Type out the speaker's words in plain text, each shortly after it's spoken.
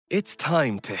It's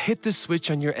time to hit the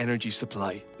switch on your energy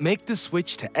supply. Make the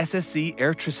switch to SSE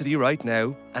Airtricity right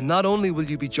now, and not only will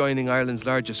you be joining Ireland's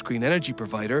largest green energy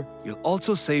provider, you'll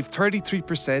also save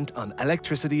 33% on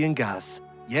electricity and gas.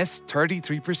 Yes,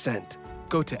 33%.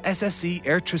 Go to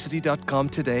ssceairtricity.com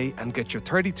today and get your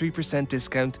 33%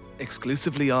 discount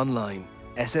exclusively online.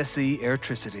 SSE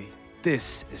Airtricity.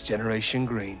 This is Generation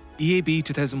Green. EAB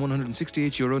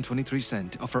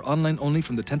 €2,168.23. Offer online only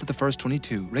from the 10th of the 1st,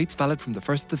 22. Rates valid from the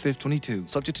 1st of the 5th, 22.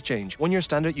 Subject to change. 1 year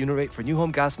standard unit rate for new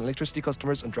home gas and electricity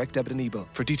customers and direct debit and e-bill.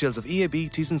 For details of EAB,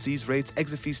 T's and C's, rates,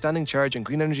 exit fees, standing charge and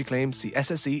green energy claims, see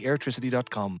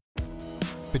ssceairtricity.com.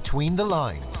 Between the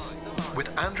Lines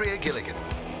with Andrea Gilligan.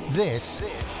 This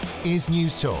is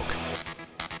News Talk.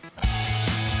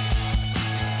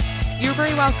 You're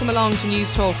very welcome along to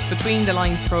News Talk's Between the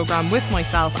Lines programme with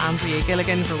myself, Andrea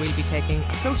Gilligan, where we'll be taking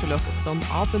a closer look at some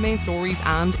of the main stories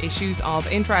and issues of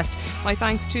interest. My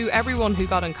thanks to everyone who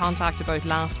got in contact about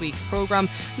last week's programme,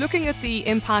 looking at the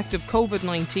impact of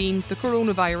COVID-19, the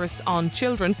coronavirus, on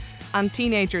children and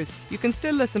teenagers. You can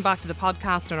still listen back to the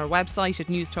podcast on our website at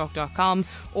newstalk.com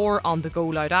or on the Go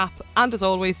Loud app. And as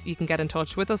always, you can get in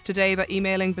touch with us today by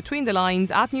emailing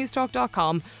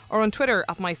betweenthelines@newstalk.com or on Twitter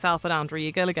at myself at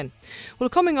Andrea Gilligan. Well,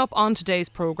 coming up on today's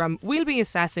programme, we'll be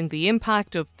assessing the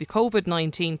impact of the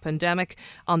COVID-19 pandemic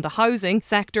on the housing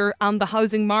sector and the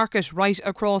housing market right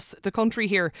across the country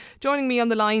here. Joining me on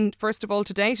the line, first of all,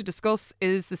 today to discuss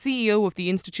is the CEO of the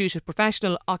Institute of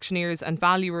Professional Auctioneers and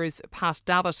Valuers, Pat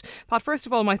Davitt. Pat, first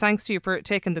of all, my thanks to you for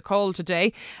taking the call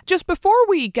today. Just before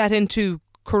we get into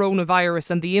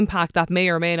coronavirus and the impact that may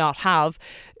or may not have,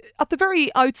 at the very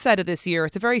outset of this year,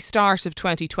 at the very start of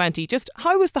 2020, just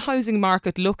how is the housing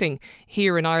market looking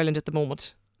here in Ireland at the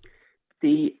moment?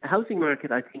 The housing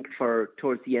market, I think,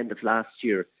 towards the end of last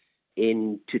year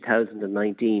in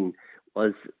 2019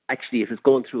 was actually, it was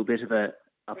going through a bit of a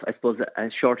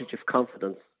shortage of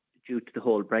confidence due to the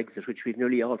whole Brexit, which we've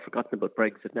nearly all forgotten about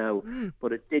Brexit now,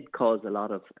 but it did cause a lot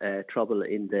of trouble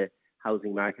in the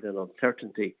housing market and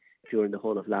uncertainty during the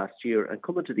whole of last year. And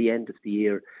coming to the end of the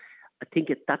year, I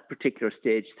think at that particular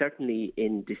stage, certainly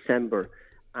in December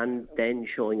and then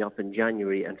showing up in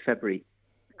January and February,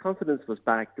 confidence was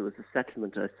back. There was a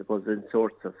settlement, I suppose, in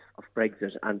sorts of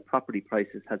Brexit, and property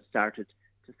prices had started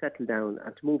to settle down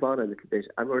and to move on a little bit,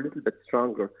 and were a little bit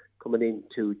stronger coming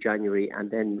into January and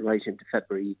then right into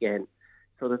February again.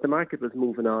 So that the market was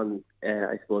moving on,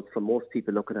 I suppose, from most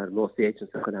people looking at it, most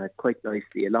agents looking at it quite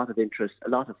nicely. A lot of interest, a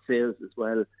lot of sales as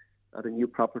well. A lot of new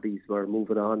properties were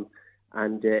moving on,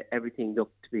 and everything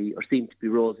looked to be, or seemed to be,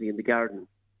 rosy in the garden.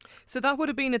 So that would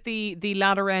have been at the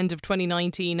latter end of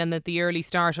 2019 and at the early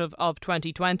start of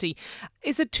 2020.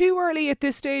 Is it too early at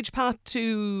this stage, Pat,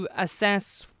 to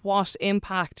assess what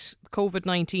impact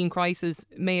COVID-19 crisis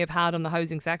may have had on the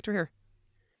housing sector here?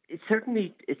 It's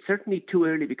certainly too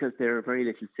early because there are very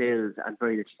little sales and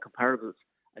very little comparables.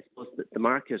 I suppose that the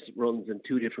market runs in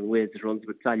two different ways. It runs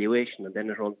with valuation and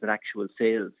then it runs with actual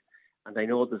sales. And I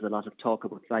know there's a lot of talk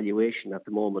about valuation at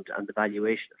the moment and the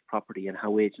valuation of property and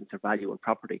how agents are valuing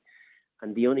property.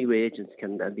 And the only way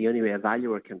a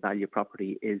valuer can value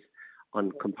property is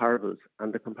on comparables.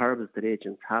 And the comparables that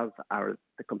agents have are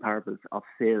the comparables of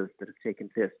sales that have taken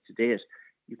place to date.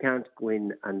 You can't go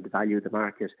in and value the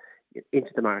market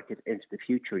into the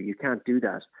future. You can't do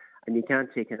that. And you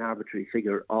can't take an arbitrary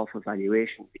figure off a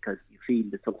valuation because you feel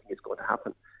that something is going to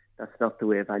happen. That's not the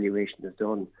way a valuation is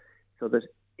done. So that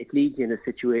it leaves you in a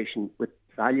situation with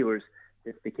valuers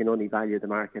that they can only value the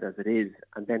market as it is.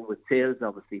 And then with sales,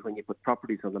 obviously, when you put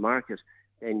properties on the market,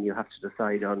 then you have to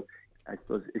decide on, I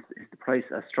suppose, is the price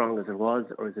as strong as it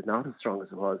was or is it not as strong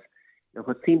as it was? Now,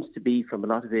 what seems to be from a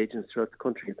lot of agents throughout the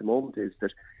country at the moment is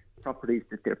that properties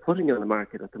that they're putting on the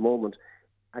market at the moment,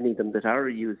 any of them that are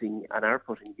using and are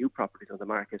putting new properties on the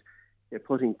market, they're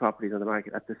putting properties on the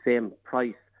market at the same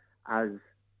price as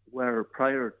were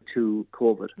prior to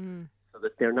COVID. So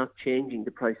that they're not changing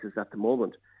the prices at the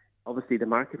moment. Obviously, the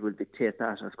market will dictate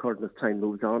that as time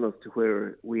moves on as to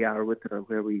where we are with it and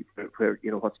where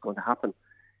what's going to happen.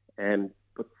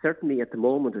 But certainly at the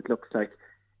moment, it looks like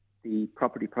the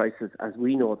property prices as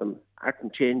we know them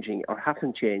aren't changing or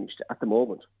haven't changed at the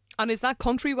moment. And is that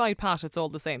countrywide, Pat? It's all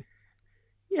the same?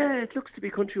 Yeah, it looks to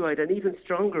be countrywide and even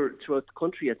stronger throughout the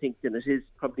country, I think, than it is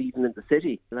probably even in the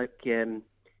city. Like, a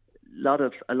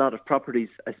lot of properties,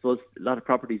 I suppose, are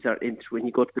when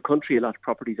you go to the country, a lot of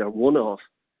properties are one-off,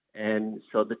 and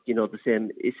so that the same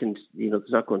isn't. There's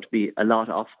not going to be a lot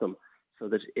of them. So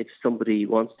that if somebody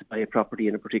wants to buy a property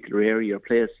in a particular area or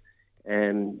place,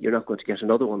 you're not going to get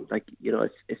another one. Like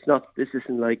it's not. This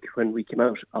isn't like when we came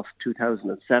out of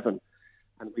 2007,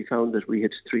 and we found that we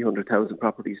had 300,000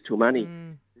 properties too many.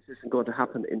 This isn't going to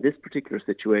happen in this particular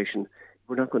situation.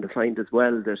 We're not going to find as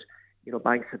well that,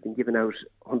 banks have been giving out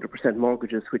 100%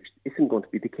 mortgages, which isn't going to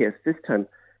be the case this time.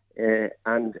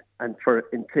 And for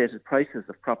inflated prices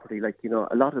of property,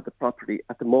 a lot of the property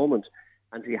at the moment,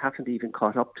 and you haven't even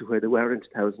caught up to where they were in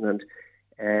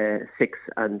 2006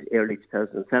 and early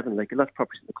 2007. A lot of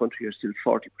properties in the country are still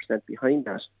 40% behind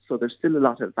that. So there's still a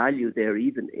lot of value there,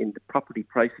 even in the property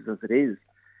prices as it is.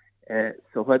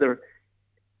 So whether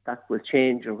that will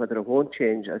change or whether it won't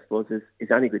change, I suppose,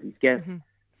 is anybody's guess. Mm-hmm.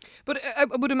 But I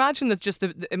would imagine that just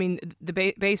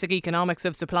the basic economics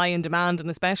of supply and demand, and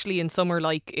especially in somewhere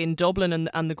like in Dublin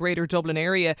and the greater Dublin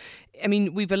area,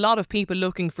 we've a lot of people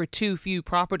looking for too few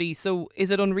properties. So is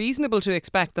it unreasonable to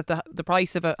expect that the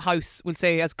price of a house, we'll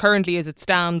say as currently as it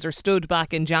stands or stood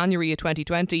back in January of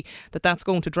 2020, that's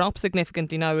going to drop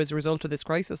significantly now as a result of this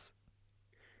crisis?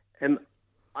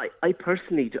 I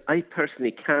personally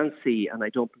can't see, and I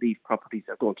don't believe properties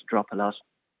are going to drop a lot.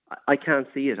 I can't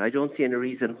see it. I don't see any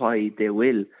reason why they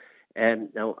will.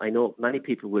 Now, I know many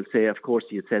people will say, of course,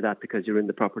 you'd say that because you're in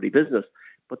the property business,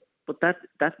 but that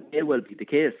may well be the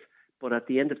case. But at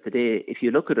the end of the day, if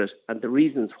you look at it, and the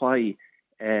reasons why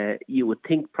you would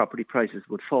think property prices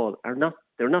would fall they're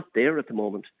not there at the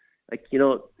moment.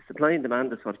 Supply and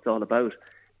demand is what it's all about.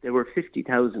 There were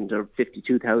 50,000 or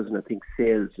 52,000, I think,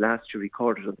 sales last year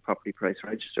recorded on the property price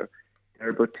register. There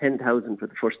are about 10,000 for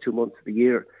the first 2 months of the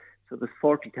year. So there's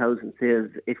 40,000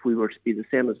 sales. If we were to be the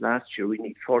same as last year, we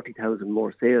need 40,000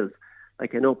 more sales. I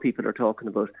know people are talking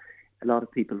about, a lot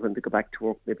of people when they go back to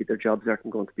work, maybe their jobs aren't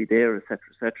going to be there, etc.,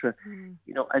 etc.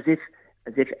 As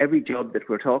if every job that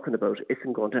we're talking about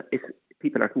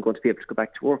people aren't going to be able to go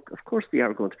back to work. Of course they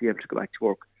are going to be able to go back to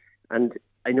work. And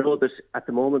I know that at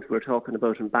the moment we're talking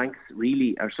about, and banks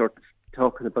really are sort of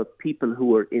talking about people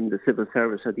who are in the civil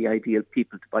service are the ideal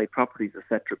people to buy properties,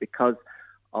 etc., because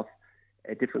of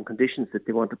different conditions that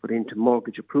they want to put into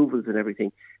mortgage approvals and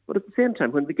everything. But at the same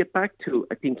time, when we get back to,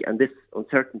 I think, and this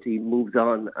uncertainty moves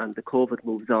on and the COVID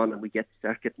moves on and we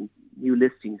start getting new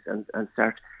listings and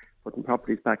start putting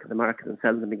properties back in the market and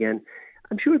selling them again,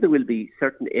 I'm sure there will be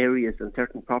certain areas and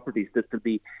certain properties that will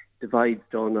be divides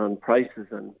done on prices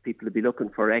and people will be looking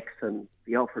for X and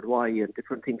be offered Y and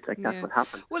different things like that will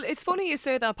happen. Well, it's funny you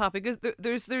say that, Pat, because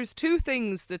there's two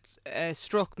things that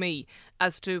struck me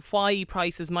as to why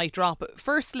prices might drop.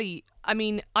 Firstly,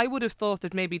 I would have thought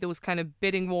that maybe those kind of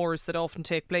bidding wars that often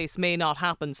take place may not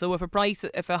happen. So if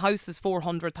a house is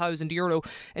 €400,000,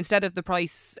 instead of the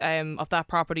price of that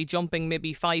property jumping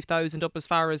maybe 5,000 up as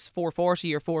far as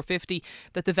 440 or 450,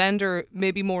 that the vendor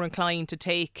may be more inclined to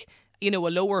take a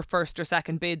lower first or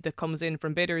second bid that comes in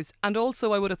from bidders. And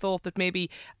also I would have thought that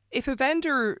maybe if a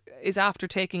vendor is after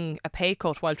taking a pay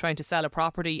cut while trying to sell a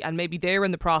property, and maybe they're in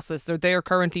the process or they're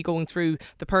currently going through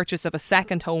the purchase of a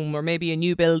second home or maybe a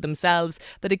new build themselves,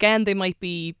 that again they might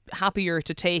be happier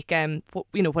to take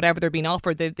whatever they're being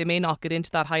offered. They may not get into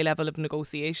that high level of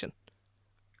negotiation.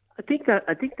 I think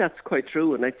that's quite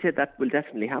true, and I'd say that will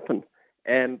definitely happen.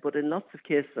 But in lots of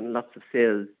cases and lots of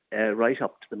sales, right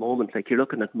up to the moment, you're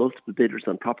looking at multiple bidders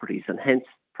on properties, and hence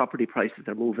property prices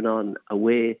are moving on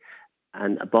away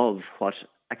and above what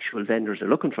actual vendors are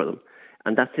looking for them.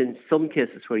 And that's in some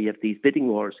cases where you have these bidding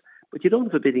wars, but you don't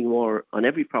have a bidding war on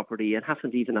every property, and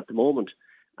haven't even at the moment.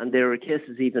 And there are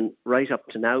cases even right up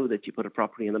to now that you put a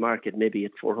property in the market, maybe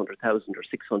at 400,000 or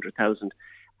 600,000,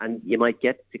 and you might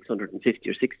get 650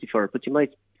 or 60 for it, but you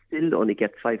might still only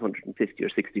get 550 or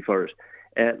 60 for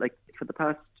it. For the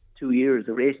past 2 years,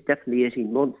 or definitely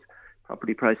 18 months,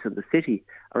 property prices in the city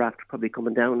are after probably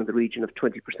coming down in the region of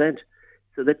 20%.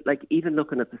 So that, even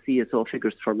looking at the CSO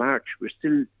figures for March, we're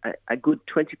still a good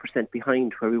 20%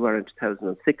 behind where we were in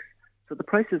 2006. So the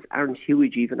prices aren't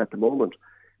huge even at the moment.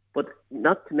 But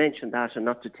not to mention that, and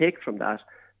not to take from that,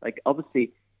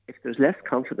 obviously, if there's less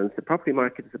confidence, the property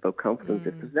market is about confidence.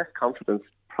 If there's less confidence,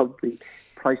 probably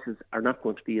prices are not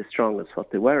going to be as strong as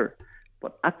what they were.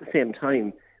 But at the same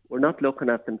time, we're not looking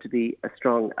at them to be as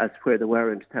strong as where they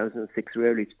were in 2006 or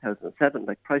early 2007.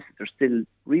 Prices are still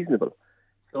reasonable.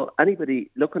 So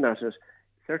anybody looking at it,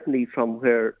 certainly from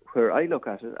where I look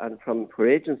at it and from where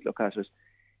agents look at it,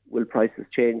 will prices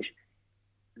change?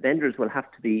 Vendors will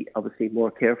have to be obviously more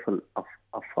careful of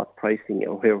what pricing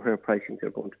or where pricings are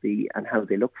going to be and how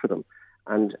they look for them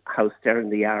and how stern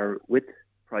they are with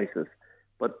prices.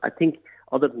 But I think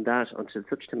other than that, until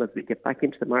such time as we get back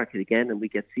into the market again and we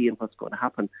get seeing what's going to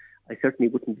happen, I certainly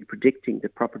wouldn't be predicting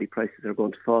that property prices are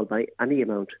going to fall by any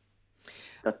amount.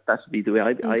 That would be the way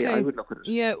I would look at it.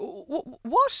 Yeah.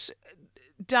 What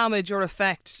damage or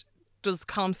effect does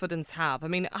confidence have?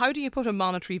 How do you put a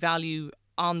monetary value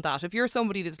on that? If you're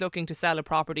somebody that's looking to sell a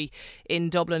property in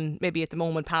Dublin, maybe at the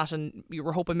moment, Pat, and you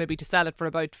were hoping maybe to sell it for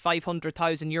about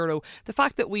 €500,000, the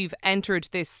fact that we've entered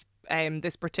this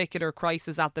particular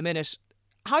crisis at the minute,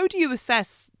 how do you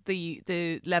assess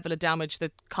the level of damage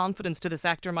that confidence to the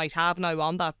sector might have now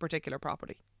on that particular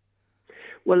property?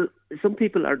 Well, some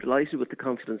people are delighted with the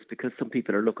confidence because some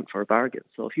people are looking for a bargain.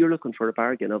 So if you're looking for a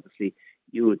bargain, obviously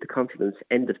you at the confidence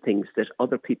end of things that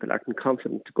other people aren't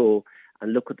confident to go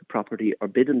and look at the property or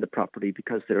bid on the property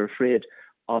because they're afraid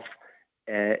of,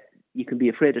 you can be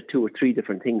afraid of two or three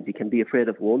different things. You can be afraid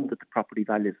of one, that the property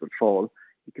values will fall.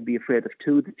 You can be afraid of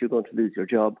two, that you're going to lose your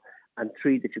job, and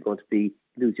three, that you're going to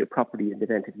lose your property in the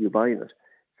event of you buying it.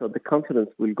 So the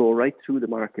confidence will go right through the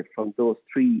market from those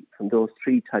three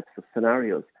types of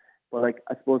scenarios. Well,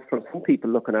 I suppose from some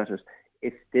people looking at it,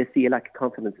 if they see a lack of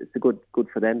confidence, it's a good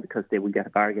for them because they will get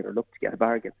a bargain or look to get a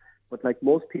bargain. But like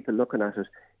most people looking at it,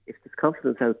 if there's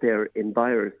confidence out there in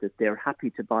buyers that they're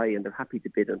happy to buy and they're happy to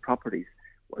bid on properties,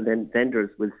 well then vendors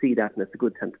will see that and it's a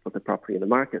good time to put the property in the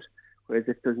market. Whereas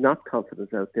if there's not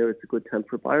confidence out there, it's a good time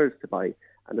for buyers to buy,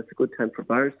 and it's a good time for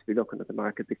buyers to be looking at the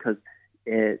market because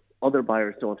other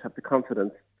buyers don't have the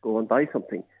confidence to go and buy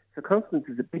something. So confidence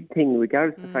is a big thing,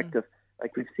 regardless of the fact of,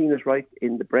 like we've seen it right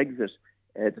in the Brexit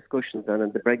discussions and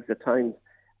in the Brexit times.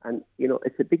 And,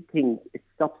 it's a big thing. It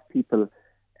stops people,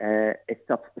 it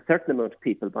stops a certain amount of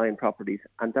people buying properties.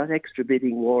 And that extra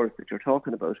bidding wars that you're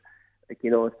talking about, if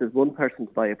there's one person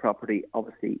to buy a property,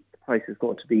 obviously the price is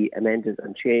going to be amended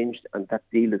and changed and that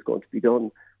deal is going to be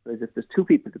done. Whereas if there's two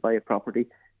people to buy a property,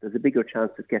 there's a bigger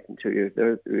chance of getting to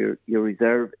your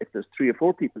reserve. If there's three or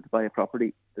four people to buy a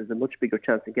property, there's a much bigger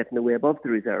chance of getting away above the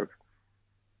reserve.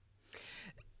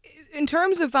 In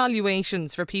terms of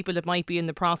valuations for people that might be in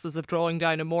the process of drawing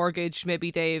down a mortgage, maybe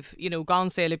they've,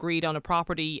 gone sale agreed on a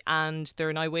property and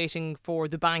they're now waiting for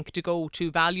the bank to go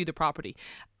to value the property.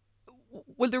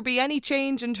 Will there be any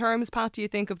change in terms, Pat, do you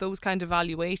think, of those kind of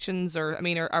valuations? Or,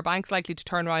 are banks likely to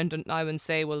turn around now and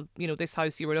say, well, this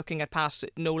house you were looking at, Pat,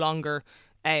 no longer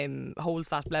holds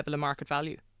that level of market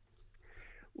value?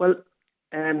 Well,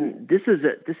 this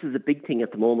is a big thing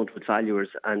at the moment with valuers,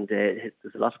 and there's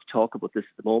a lot of talk about this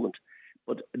at the moment.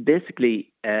 But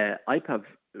basically, IPAV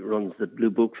runs the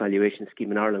Blue Book valuation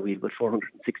scheme in Ireland. We have about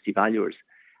 460 valuers,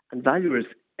 and valuers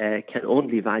can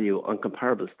only value on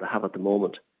comparables they have at the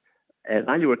moment. A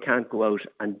valuer can't go out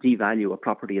and devalue a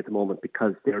property at the moment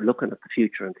because they're looking at the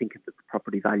future and thinking that the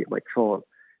property value might fall.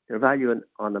 They're valuing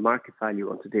on the market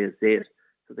value on today's date.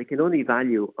 So they can only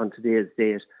value on today's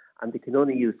date and they can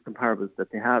only use comparables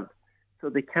that they have.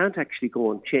 So they can't actually go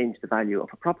and change the value of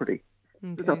a property.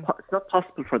 Okay. It's not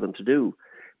possible for them to do.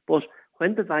 But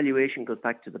when the valuation goes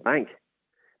back to the bank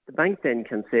then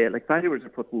can say, like valuers are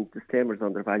putting disclaimers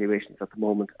on their valuations at the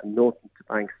moment and noting to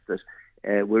banks that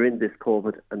we're in this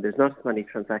COVID and there's not as many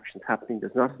transactions happening,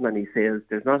 there's not as many sales,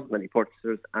 there's not as many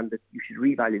purchasers, and that you should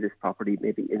revalue this property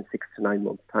maybe in 6 to 9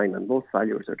 months' time, and most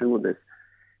valuers are doing this.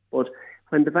 But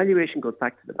when the valuation goes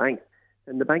back to the bank,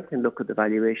 then the bank can look at the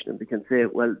valuation and they can say,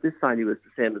 well, this value is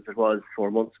the same as it was 4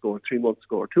 months ago, or 3 months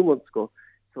ago, or 2 months ago.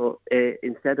 So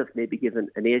instead of maybe giving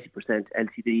an 80%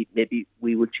 LTV, maybe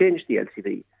we will change the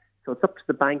LTV. So it's up to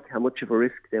the bank how much of a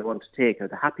risk they want to take. Are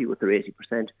they happy with their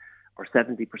 80%? Or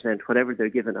 70%, whatever they're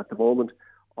given at the moment,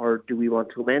 or do we want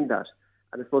to amend that?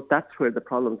 And I suppose that's where the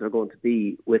problems are going to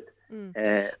be with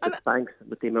banks,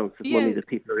 with the amounts of money that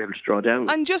people are able to draw down.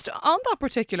 And just on that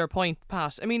particular point,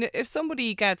 Pat, if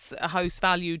somebody gets a house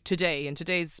valued today, in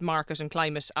today's market and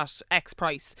climate, at X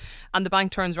price, and the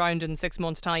bank turns around in 6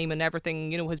 months' time and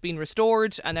everything, has been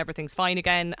restored and everything's fine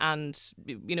again and,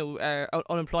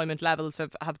 unemployment levels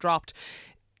have dropped,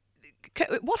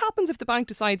 what happens if the bank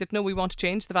decide that no, we want to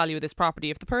change the value of this property?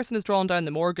 If the person has drawn down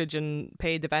the mortgage and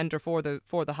paid the vendor for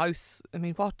the house,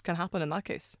 what can happen in that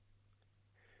case?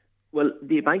 Well,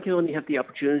 the bank can only have the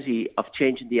opportunity of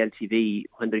changing the LTV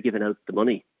when they're giving out the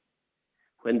money.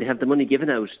 When they have the money given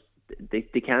out, they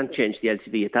can't change the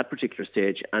LTV at that particular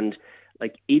stage. And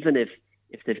even if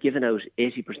they've given out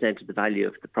 80% of the value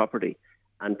of the property,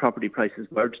 and property prices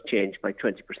were to change by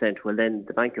 20%, well then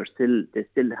the bank still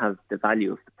have the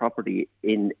value of the property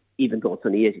in, even though it's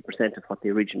only 80% of what they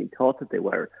originally thought that they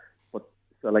were. But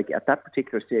so at that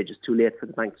particular stage, it's too late for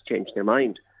the bank to change their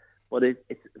mind. But it's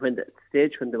when the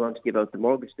stage when they want to give out the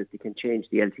mortgage that they can change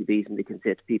the LTVs and they can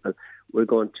say to people, we're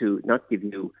going to not give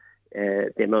you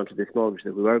the amount of this mortgage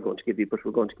that we were going to give you, but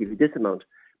we're going to give you this amount.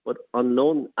 But on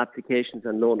loan applications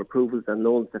and loan approvals and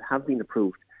loans that have been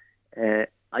approved,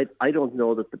 I don't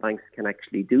know that the banks can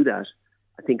actually do that.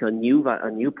 I think on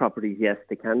new properties, yes,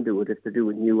 they can do it if they're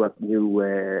doing new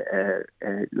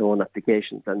loan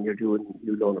applications and you're doing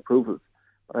new loan approvals.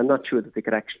 I'm not sure that they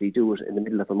could actually do it in the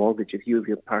middle of a mortgage. If you have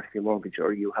your part of your mortgage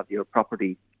or you have your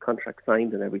property contract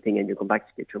signed and everything and you come back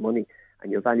to get your money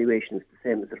and your valuation is the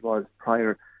same as it was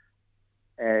prior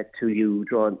to you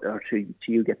drawing or to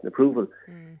you getting approval,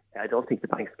 I don't think the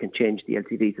banks can change the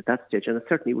LTVs at that stage, and it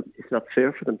certainly it's not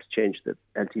fair for them to change the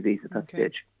LTVs at that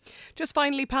stage. Just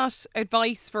finally, Pat,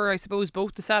 advice for, I suppose,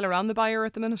 both the seller and the buyer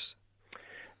at the minute?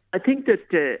 I think that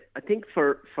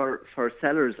for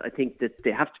sellers, I think that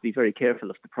they have to be very careful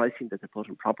of the pricing that they put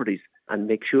on properties and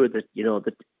make sure that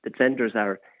that vendors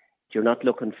are. You're not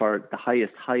looking for the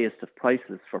highest of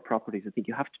prices for properties. I think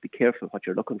you have to be careful what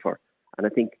you're looking for, and I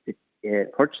think that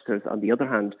purchasers, on the other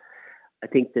hand, I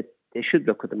think that they should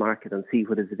look at the market and see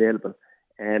what is available.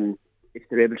 If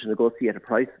they're able to negotiate a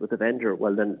price with a vendor,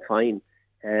 well then fine.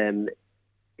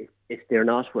 If they're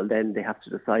not, well then they have to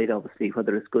decide obviously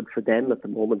whether it's good for them at the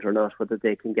moment or not, whether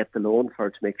they can get the loan for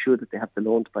it to make sure that they have the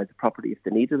loan to buy the property if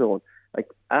they need a loan. Like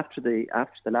after the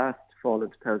last fall in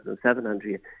 2007,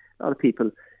 Andrea, a lot of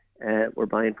people were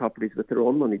buying properties with their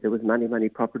own money. There was many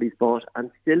properties bought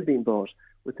and still being bought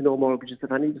with no mortgages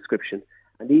of any description.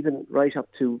 And even right up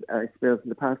to, I suppose, in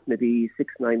the past maybe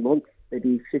 6-9 months,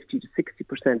 maybe 50 to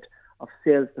 60% of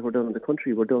sales that were done in the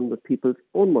country were done with people's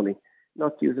own money,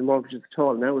 not using mortgages at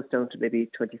all. Now it's down to maybe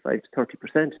 25 to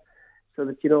 30%. So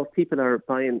that, if people are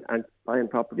buying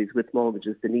properties with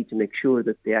mortgages, they need to make sure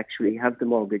that they actually have the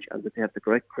mortgage and that they have the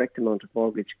correct amount of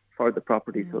mortgage for the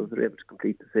property so that they're able to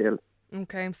complete the sale.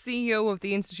 Okay, CEO of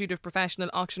the Institute of Professional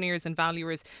Auctioneers and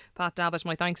Valuers, Pat Davitt,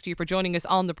 my thanks to you for joining us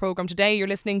on the programme today. You're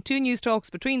listening to News Talks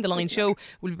Between the Lines show.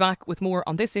 We'll be back with more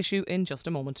on this issue in just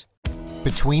a moment.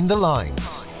 Between the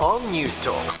Lines on News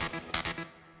Talk.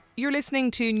 You're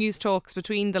listening to News Talks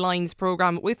Between the Lines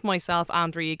programme with myself,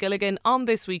 Andrea Gilligan. On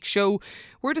this week's show,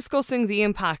 we're discussing the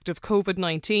impact of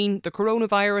COVID-19, the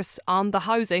coronavirus on the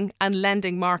housing and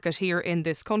lending market here in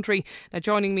this country. Now,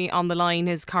 joining me on the line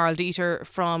is Carl Dieter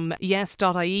from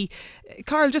yes.ie.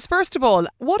 Carl, just first of all,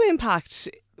 what impact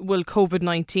will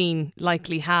COVID-19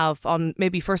 likely have on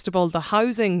maybe first of all the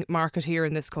housing market here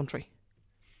in this country?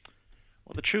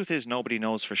 Well, the truth is nobody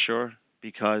knows for sure,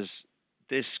 because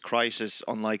this crisis,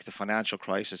 unlike the financial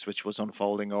crisis, which was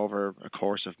unfolding over a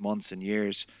course of months and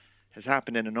years, has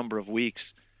happened in a number of weeks.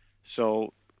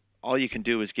 So all you can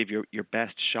do is give your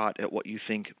best shot at what you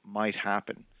think might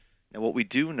happen. Now, what we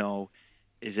do know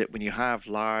is that when you have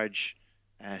large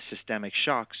systemic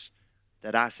shocks,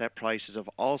 that asset prices of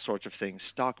all sorts of things,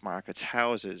 stock markets,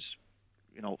 houses,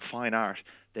 fine art,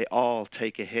 they all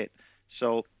take a hit.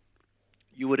 So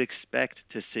you would expect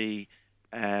to see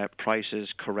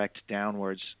prices correct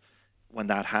downwards when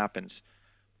that happens.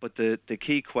 But the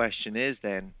key question is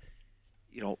then,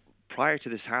 prior to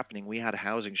this happening, we had a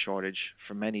housing shortage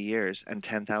for many years and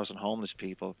 10,000 homeless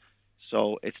people.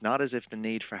 So it's not as if the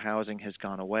need for housing has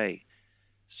gone away.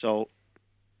 So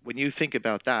when you think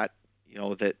about that,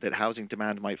 that housing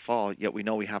demand might fall, yet we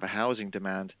know we have a housing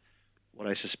demand. What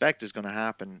I suspect is going to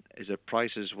happen is that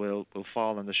prices will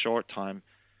fall in the short time,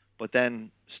 but then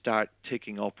start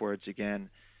ticking upwards again,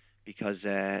 because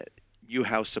new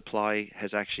house supply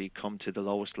has actually come to the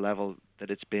lowest level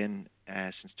that it's been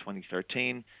since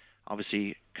 2013.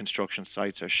 Obviously, construction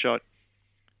sites are shut.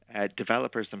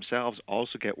 Developers themselves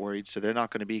also get worried, so they're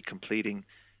not going to be completing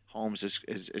homes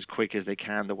as quick as they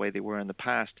can the way they were in the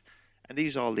past. And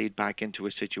these all lead back into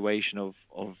a situation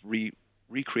of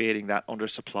recreating that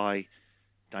undersupply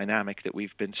dynamic that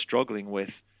we've been struggling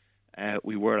with.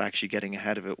 We were actually getting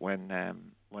ahead of it when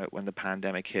the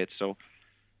pandemic hit. So,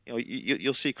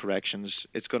 you'll see corrections.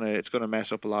 It's gonna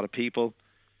mess up a lot of people,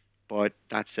 but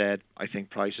that said, I think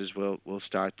prices will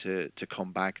start to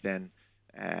come back then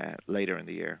later in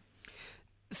the year.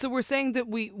 So we're saying that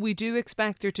we do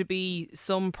expect there to be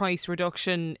some price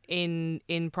reduction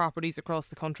in properties across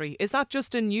the country. Is that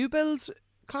just in new builds,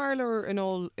 Carl, or in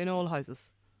all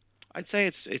houses? I'd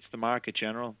say it's the market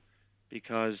general,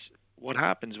 because what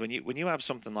happens when you have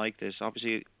something like this,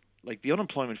 obviously, like the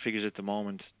unemployment figures at the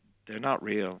moment, they're not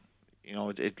real.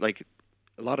 Like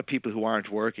a lot of people who aren't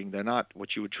working, they're not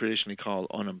what you would traditionally call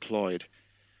unemployed.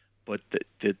 But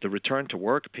the return to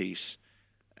work piece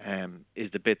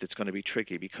is the bit that's going to be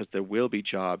tricky, because there will be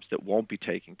jobs that won't be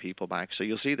taking people back. So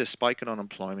you'll see the spike in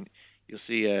unemployment. You'll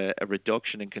see a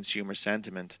reduction in consumer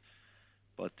sentiment.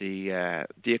 But the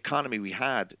economy we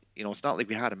had, it's not like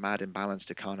we had a mad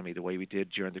imbalanced economy the way we did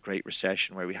during the Great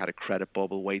Recession, where we had a credit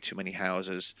bubble, way too many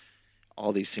houses,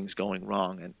 all these things going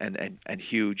wrong, and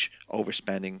huge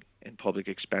overspending in public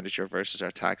expenditure versus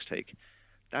our tax take.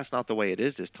 That's not the way it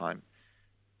is this time.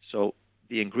 So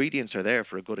the ingredients are there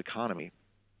for a good economy,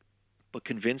 but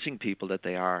convincing people that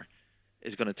they are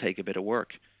is going to take a bit of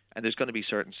work. And there's going to be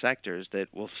certain sectors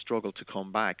that will struggle to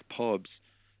come back. Pubs,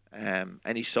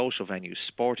 any social venues,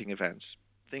 sporting events,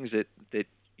 things that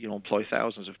employ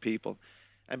thousands of people.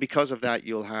 And because of that,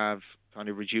 you'll have kind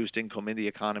of reduced income in the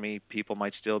economy. People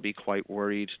might still be quite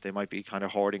worried. They might be kind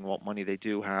of hoarding what money they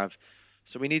do have.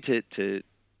 So we need to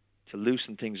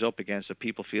loosen things up again so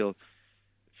people feel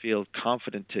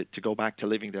confident to go back to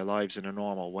living their lives in a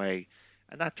normal way.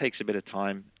 And that takes a bit of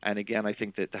time. And again, I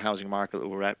think that the housing market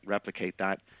will replicate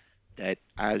that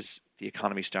as the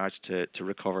economy starts to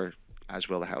recover, as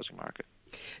will the housing market.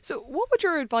 So what would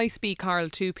your advice be, Carl,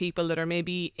 to people that are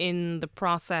maybe in the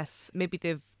process, maybe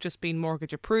they've just been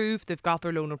mortgage approved, they've got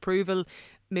their loan approval,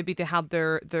 maybe they have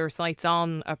their sights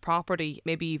on a property,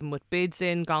 maybe even with bids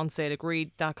in, gone sale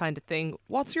agreed, that kind of thing.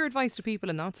 What's your advice to people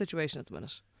in that situation at the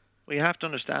minute? Well, you have to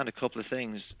understand a couple of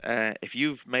things. If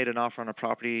you've made an offer on a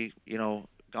property,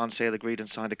 gone sale agreed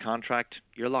and signed a contract,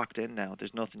 you're locked in now.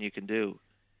 There's nothing you can do.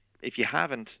 If you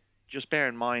haven't, just bear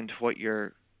in mind what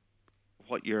your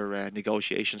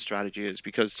negotiation strategy is,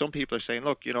 because some people are saying,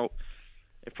 look,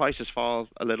 if prices fall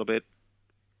a little bit,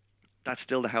 that's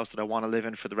still the house that I want to live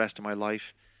in for the rest of my life.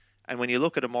 And when you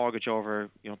look at a mortgage over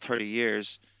 30 years,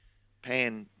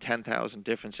 paying 10,000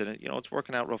 difference in it, it's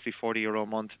working out roughly €40 a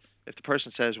month. If the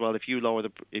person says, well, if you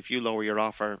lower your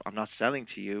offer, I'm not selling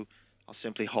to you, I'll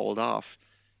simply hold off,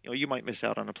 you might miss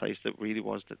out on a place that really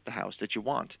was the house that you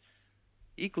want.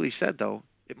 Equally said, though,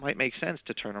 it might make sense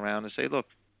to turn around and say, look,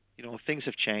 things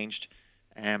have changed.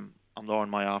 I'm lowering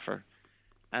my offer.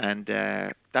 And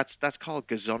that's called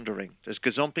gazundering. There's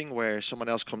gazumping, where someone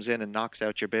else comes in and knocks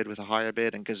out your bid with a higher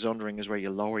bid, and gazundering is where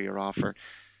you lower your offer.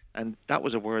 And that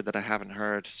was a word that I haven't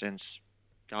heard since,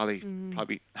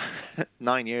 probably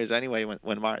 9 years anyway,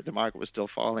 when the market was still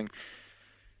falling.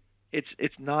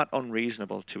 It's not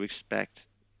unreasonable to expect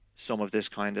some of this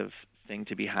kind of thing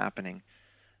to be happening.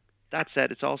 That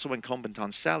said, it's also incumbent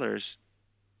on sellers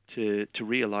to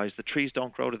realize the trees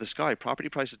don't grow to the sky. Property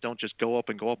prices don't just go up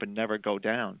and never go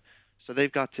down. So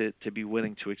they've got to be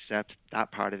willing to accept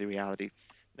that part of the reality.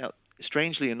 Now,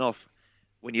 strangely enough,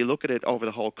 when you look at it over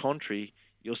the whole country,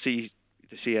 you'll see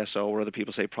the CSO or other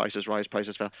people say prices rise,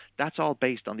 prices fell. That's all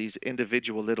based on these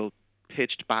individual little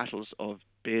pitched battles of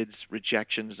bids,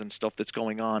 rejections, and stuff that's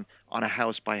going on a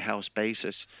house-by-house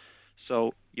basis.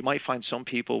 So you might find some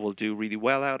people will do really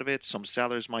well out of it. Some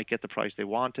sellers might get the price they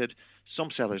wanted. Some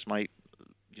sellers might,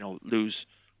 lose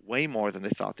way more than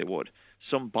they thought they would.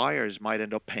 Some buyers might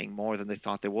end up paying more than they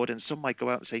thought they would. And some might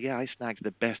go out and say, yeah, I snagged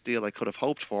the best deal I could have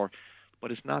hoped for.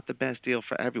 But it's not the best deal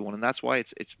for everyone. And that's why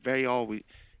it's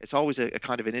always a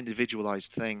kind of an individualized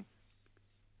thing.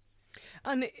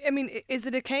 And, I mean, is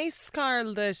it a case,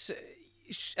 Carl, that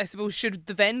I suppose should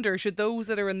those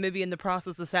that are maybe in the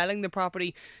process of selling the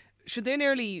property, should they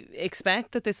nearly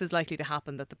expect that this is likely to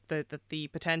happen, that the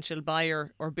potential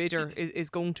buyer or bidder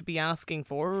is going to be asking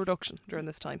for a reduction during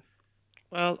this time?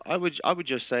 Well, I would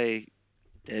just say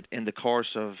that in the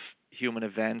course of human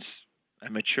events, a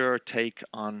mature take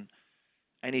on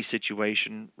any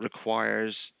situation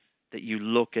requires that you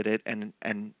look at it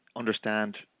and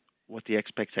understand what the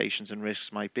expectations and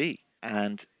risks might be.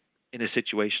 And in a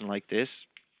situation like this,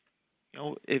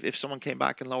 if someone came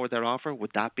back and lowered their offer,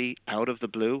 would that be out of the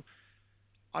blue?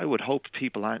 I would hope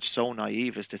people aren't so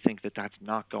naive as to think that that's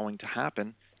not going to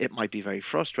happen. It might be very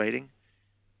frustrating.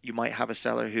 You might have a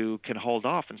seller who can hold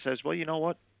off and says, well, you know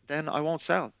what, then I won't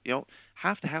sell.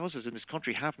 Half the houses in this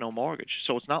country have no mortgage.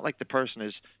 So it's not like the person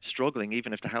is struggling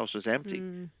even if the house was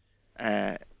empty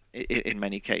in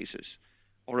many cases.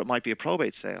 Or it might be a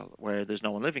probate sale where there's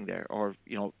no one living there. Or,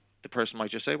 the person might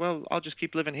just say, well, I'll just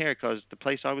keep living here because the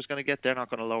place I was going to get, they're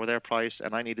not going to lower their price,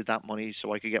 and I needed that money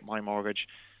so I could get my mortgage,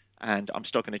 and I'm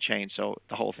stuck in a chain, so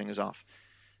the whole thing is off.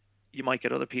 You might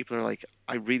get other people who are like,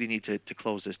 I really need to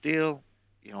close this deal,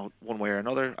 one way or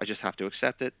another. I just have to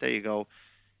accept it. There you go.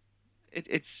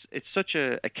 It's such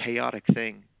a chaotic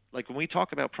thing. Like when we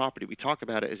talk about property, we talk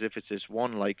about it as if it's this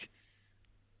one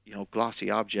glossy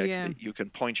object that you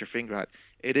can point your finger at.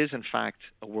 It is, in fact,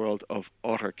 a world of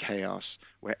utter chaos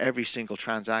where every single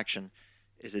transaction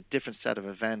is a different set of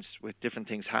events with different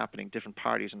things happening, different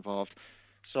parties involved.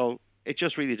 So it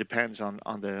just really depends on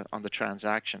the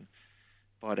transaction.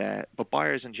 But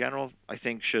buyers in general, I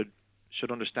think, should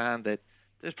understand that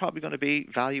there's probably going to be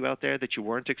value out there that you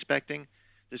weren't expecting.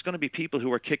 There's going to be people who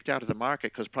were kicked out of the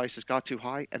market because prices got too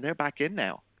high, and they're back in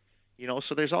now.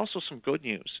 So there's also some good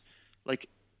news. Like,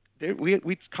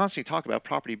 we constantly talk about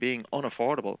property being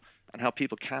unaffordable and how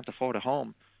people can't afford a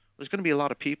home. There's going to be a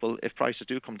lot of people, if prices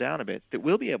do come down a bit, that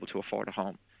will be able to afford a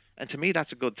home. And to me,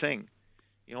 that's a good thing.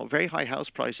 Very high house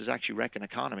prices actually wreck an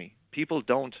economy. People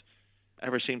don't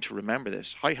ever seem to remember this.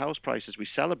 High house prices, we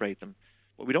celebrate them,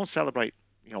 but we don't celebrate,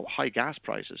 high gas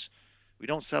prices. We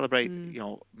don't celebrate,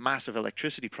 massive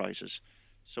electricity prices.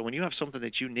 So when you have something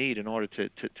that you need in order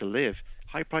to live,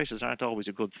 high prices aren't always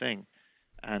a good thing.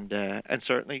 And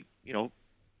certainly,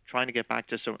 trying to get back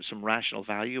to some rational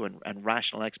value and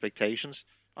rational expectations,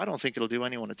 I don't think it'll do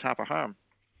anyone a tap or harm.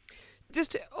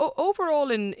 Just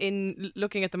overall in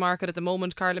looking at the market at the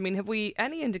moment, Carl, I mean, have we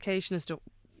any indication as to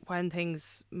when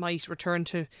things might return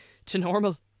to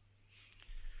normal?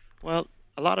 Well,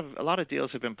 a lot of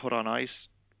deals have been put on ice.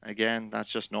 Again,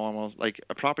 that's just normal. Like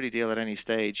a property deal at any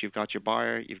stage, you've got your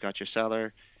buyer, you've got your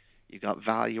seller, you've got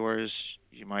valuers,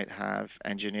 you might have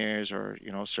engineers or,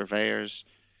 surveyors,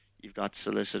 you've got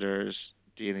solicitors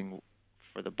dealing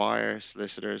for the buyer,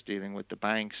 solicitors dealing with the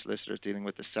bank, solicitors dealing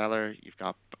with the seller, you've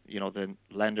got, the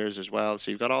lenders as well.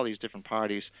 So you've got all these different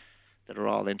parties that are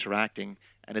all interacting.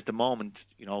 And at the moment,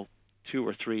 2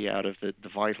 or 3 out of the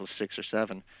vital 6 or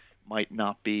 7 might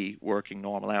not be working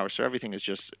normal hours. So everything is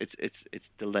just, it's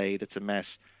delayed, it's a mess.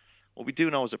 What we do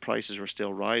know is that prices are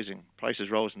still rising. Prices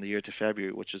rose in the year to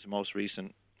February, which is the most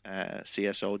recent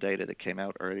CSO data that came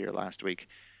out earlier last week.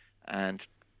 And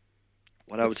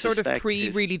what I would sort of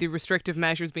really the restrictive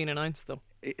measures being announced, though.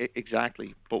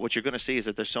 Exactly. But what you're going to see is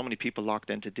that there's so many people locked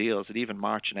into deals that even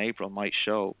March and April might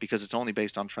show, because it's only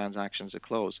based on transactions that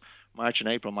close. March and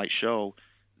April might show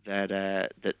that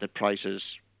the prices,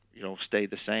 stay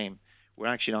the same. We're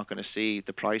actually not going to see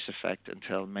the price effect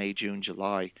until May, June,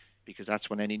 July, because that's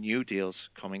when any new deals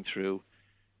coming through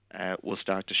will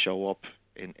start to show up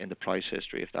in the price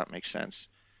history, if that makes sense.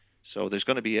 So there's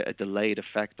going to be a delayed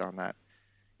effect on that,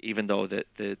 even though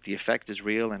the effect is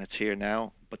real and it's here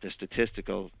now, but the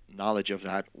statistical knowledge of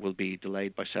that will be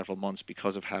delayed by several months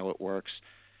because of how it works.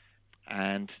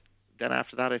 And then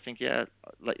after that, I think,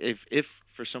 like if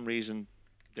for some reason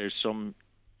there's some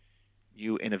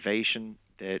new innovation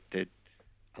that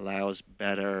allows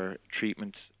better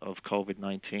treatment of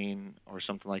COVID-19 or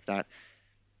something like that,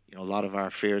 a lot of our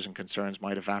fears and concerns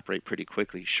might evaporate pretty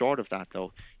quickly. Short of that,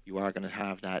 though, you are going to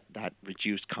have that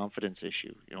reduced confidence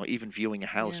issue. Even viewing a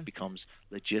house becomes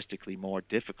logistically more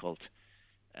difficult.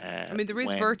 I mean, there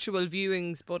is virtual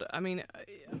viewings, but I mean,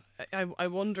 I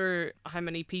wonder how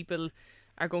many people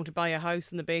are going to buy a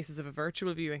house on the basis of a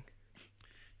virtual viewing.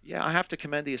 Yeah, I have to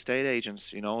commend the estate agents.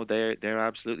 They're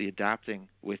absolutely adapting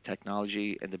with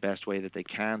technology in the best way that they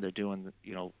can. They're doing,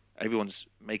 everyone's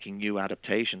making new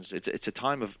adaptations. It's a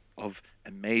time of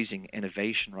amazing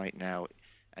innovation right now,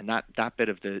 and that bit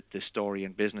of the story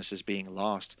in business is being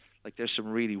lost. Like, there's some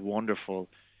really wonderful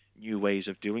new ways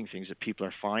of doing things that people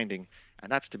are finding,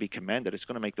 and that's to be commended. It's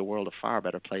going to make the world a far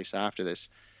better place after this.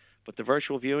 But the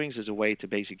virtual viewings is a way to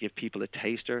basically give people a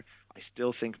taster. I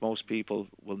still think most people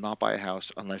will not buy a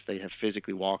house unless they have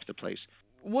physically walked the place.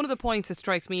 One of the points that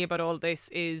strikes me about all this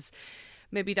is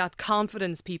maybe that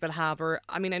confidence people have, or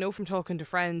I mean, I know from talking to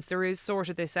friends, there is sort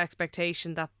of this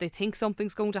expectation that they think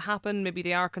something's going to happen. Maybe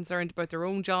they are concerned about their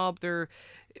own job.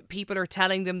 People are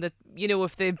telling them that,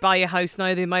 if they buy a house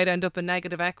now, they might end up in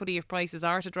negative equity if prices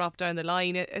are to drop down the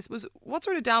line. I suppose, what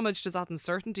sort of damage does that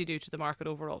uncertainty do to the market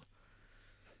overall?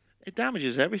 It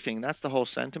damages everything. That's the whole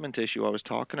sentiment issue I was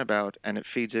talking about, and it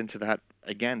feeds into that,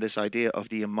 again, this idea of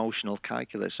the emotional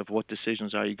calculus of what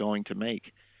decisions are you going to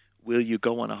make. Will you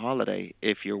go on a holiday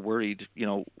if you're worried?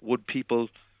 Would people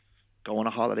go on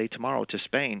a holiday tomorrow to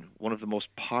Spain, one of the most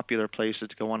popular places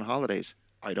to go on holidays?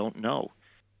 I don't know.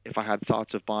 If I had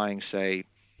thoughts of buying, say,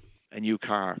 a new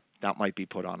car, that might be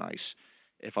put on ice.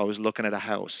 If I was looking at a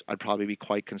house, I'd probably be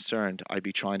quite concerned. I'd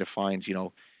be trying to find,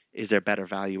 is there better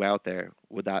value out there?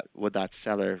 Would that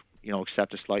seller,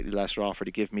 accept a slightly lesser offer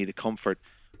to give me the comfort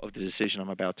of the decision I'm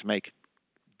about to make?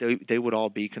 They would all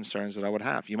be concerns that I would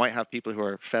have. You might have people who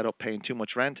are fed up paying too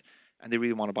much rent and they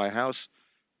really want to buy a house,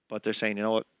 but they're saying,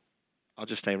 what, I'll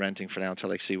just stay renting for now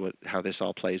until I see how this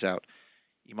all plays out.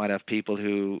 You might have people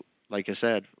who, like I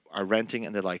said, are renting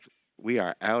and they're like, we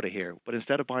are out of here. But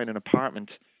instead of buying an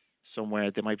apartment somewhere,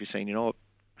 they might be saying,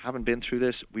 haven't been through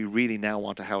this, we really now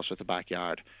want a house with a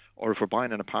backyard. Or if we're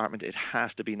buying an apartment, it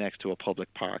has to be next to a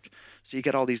public park. So you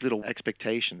get all these little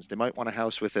expectations. They might want a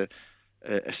house with a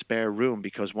spare room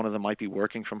because one of them might be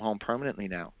working from home permanently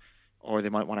now. Or they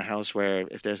might want a house where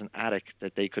if there's an attic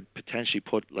that they could potentially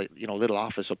put a little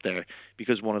office up there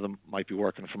because one of them might be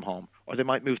working from home. Or they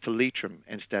might move to Leitrim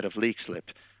instead of Leixlip.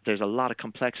 There's a lot of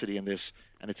complexity in this,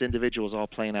 and it's individuals all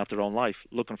playing out their own life,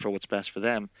 looking for what's best for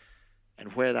them.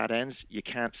 And where that ends, you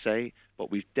can't say, but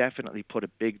we've definitely put a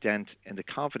big dent in the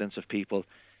confidence of people,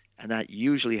 and that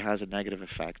usually has a negative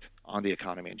effect on the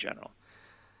economy in general.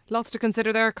 Lots to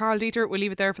consider there. Carl Dieter, we'll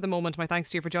leave it there for the moment. My thanks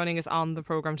to you for joining us on the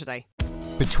programme today.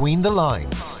 Between the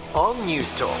Lines on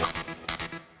News Talk.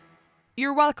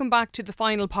 You're welcome back to the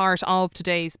final part of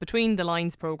today's Between the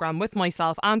Lines programme with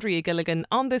myself, Andrea Gilligan.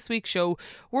 On this week's show,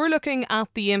 we're looking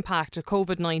at the impact of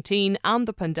COVID-19 and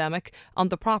the pandemic on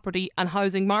the property and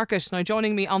housing market. Now,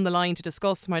 joining me on the line to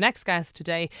discuss my next guest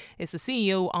today is the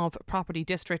CEO of Property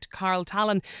District, Carl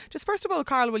Tallon. Just first of all,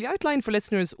 Carl, will you outline for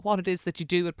listeners what it is that you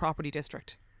do at Property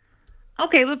District?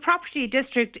 Okay, well, Property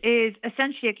District is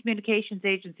essentially a communications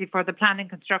agency for the planning,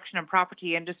 construction and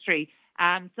property industry.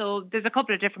 So there's a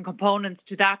couple of different components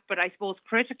to that, but I suppose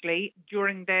critically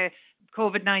during the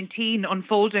COVID-19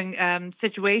 unfolding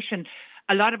situation,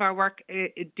 a lot of our work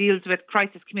deals with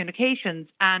crisis communications,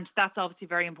 and that's obviously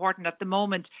very important at the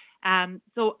moment.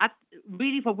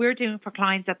 Really what we're doing for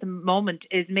clients at the moment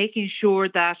is making sure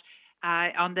that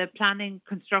on the planning,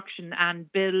 construction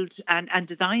and build and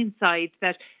design side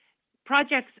that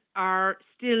projects are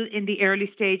still in the early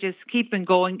stages, keeping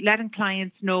going, letting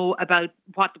clients know about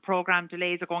what the programme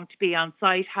delays are going to be on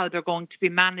site, how they're going to be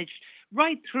managed,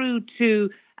 right through to,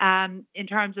 in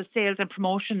terms of sales and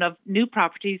promotion of new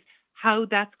properties, how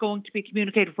that's going to be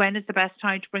communicated, when is the best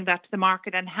time to bring that to the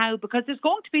market and how, because there's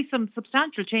going to be some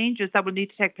substantial changes that will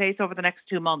need to take place over the next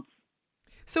 2 months.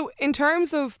 So in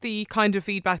terms of the kind of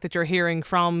feedback that you're hearing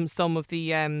from some of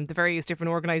the various different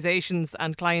organisations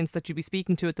and clients that you'll be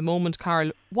speaking to at the moment,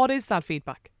 Carl, what is that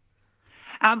feedback?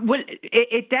 Well,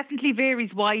 it definitely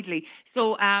varies widely.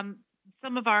 So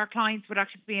some of our clients would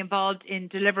actually be involved in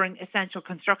delivering essential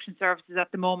construction services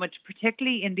at the moment,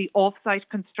 particularly in the off-site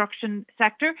construction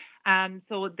sector.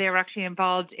 So they're actually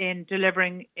involved in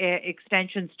delivering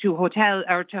extensions to hotel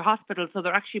or to hospitals. So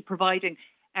they're actually providing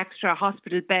extra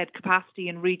hospital bed capacity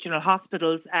in regional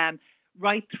hospitals,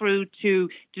 right through to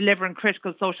delivering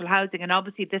critical social housing. And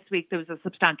obviously this week there was a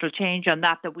substantial change on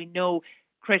that we know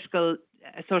critical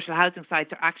social housing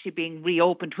sites are actually being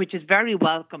reopened, which is very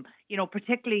welcome. You know,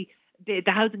 particularly the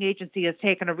housing agency has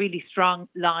taken a really strong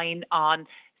line on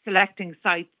selecting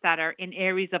sites that are in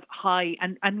areas of high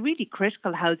and really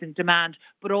critical housing demand,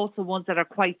 but also ones that are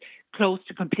quite close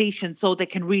to completion so they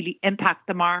can really impact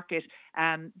the market.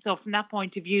 So from that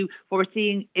point of view, what we're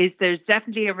seeing is there's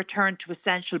definitely a return to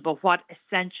essential, but what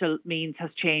essential means has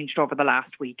changed over the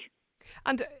last week.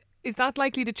 And is that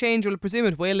likely to change? Well, I presume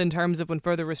it will in terms of when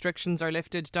further restrictions are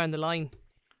lifted down the line.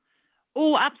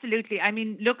 Oh, absolutely. I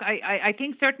mean, look, I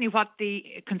think certainly what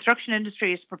the construction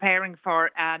industry is preparing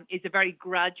for is a very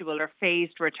gradual or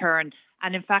phased return.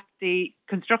 And in fact, the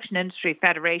Construction Industry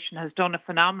Federation has done a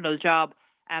phenomenal job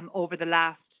over the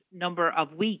last number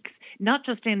of weeks, not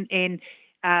just in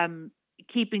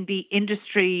keeping the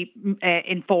industry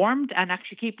informed and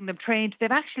actually keeping them trained.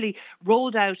 They've actually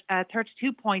rolled out a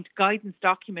 32-point guidance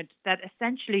document that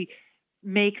essentially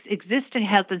makes existing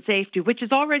health and safety, which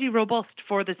is already robust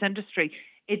for this industry,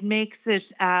 it makes it,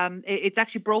 it's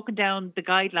actually broken down the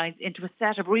guidelines into a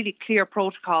set of really clear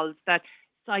protocols that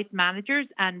site managers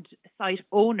and site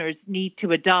owners need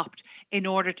to adopt in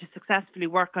order to successfully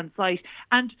work on site.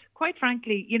 And quite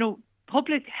frankly, you know,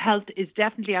 public health is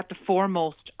definitely at the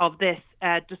foremost of this,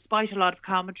 despite a lot of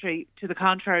commentary to the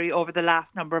contrary over the last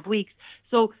number of weeks.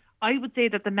 So I would say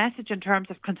that the message in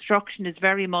terms of construction is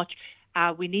very much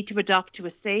we need to adopt to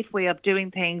a safe way of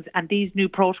doing things, and these new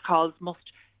protocols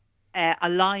must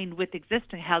align with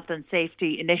existing health and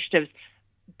safety initiatives,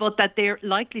 but that they're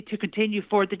likely to continue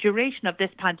for the duration of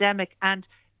this pandemic. And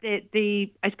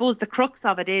I suppose the crux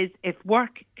of it is if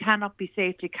work cannot be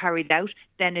safely carried out,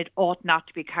 then it ought not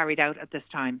to be carried out at this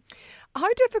time.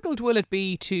 How difficult will it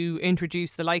be to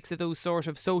introduce the likes of those sort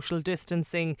of social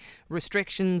distancing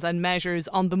restrictions and measures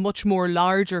on the much more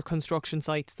larger construction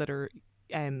sites that are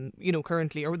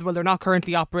currently, or well, they're not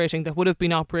currently operating, that would have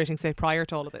been operating, say, prior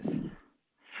to all of this?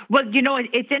 Well, you know,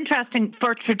 it's interesting.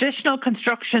 For traditional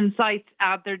construction sites,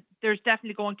 there's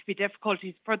definitely going to be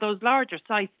difficulties. For those larger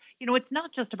sites, you know, it's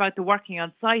not just about the working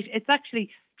on site. It's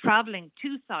actually travelling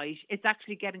to site. It's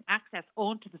actually getting access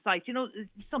onto the site. You know,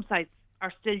 some sites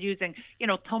are still using, you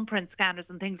know, thumbprint scanners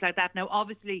and things like that. Now,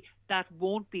 obviously, that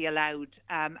won't be allowed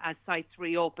as sites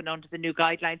reopen under the new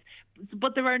guidelines.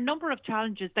 But there are a number of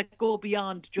challenges that go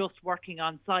beyond just working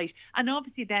on site. And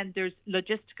obviously, then there's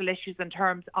logistical issues in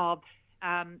terms of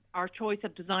our choice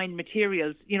of design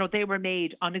materials. You know, they were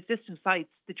made on existing sites.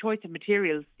 The choice of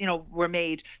materials, you know, were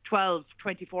made 12,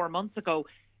 24 months ago.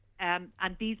 And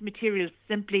these materials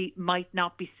simply might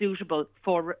not be suitable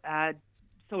for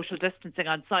social distancing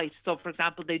on site. So, for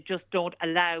example, they just don't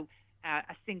allow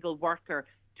a single worker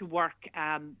to work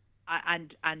and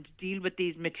deal with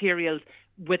these materials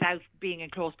without being in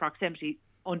close proximity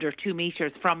under 2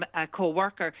 meters from a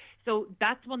co-worker. So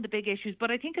that's one of the big issues.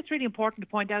 But I think it's really important to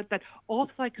point out that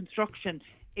off-site construction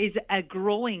is a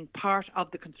growing part of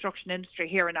the construction industry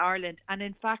here in Ireland. And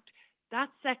in fact, that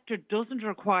sector doesn't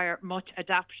require much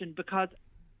adaptation because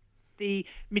the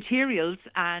materials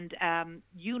and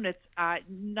units are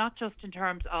not just in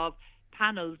terms of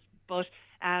panels, but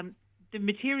the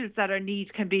materials that are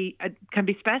needed can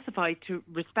be specified to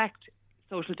respect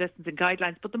social distancing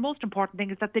guidelines. But the most important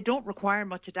thing is that they don't require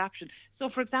much adaptation. So,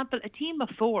 for example, a team of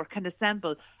 4 can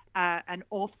assemble an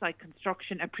off-site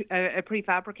construction, a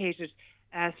prefabricated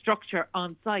structure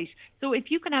on site. So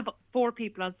if you can have 4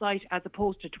 people on site as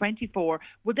opposed to 24,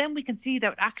 well, then we can see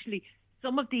that actually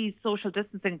some of these social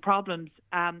distancing problems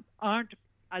aren't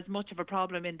as much of a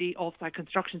problem in the off-site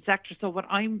construction sector. So what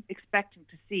I'm expecting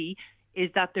to see is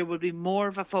that there will be more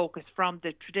of a focus from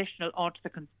the traditional onto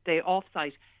the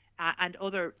off-site and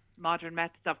other modern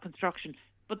methods of construction.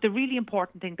 But the really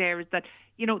important thing there is that,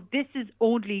 this is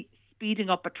only speeding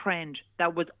up a trend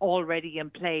that was already in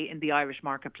play in the Irish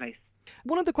marketplace.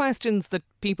 One of the questions that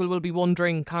people will be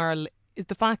wondering, Carl, is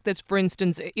the fact that, for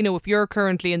instance, if you're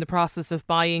currently in the process of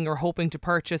buying or hoping to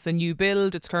purchase a new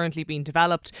build, it's currently being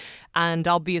developed, and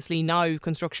obviously now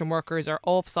construction workers are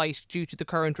off-site due to the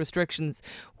current restrictions.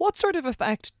 What sort of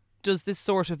effect does this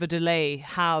sort of a delay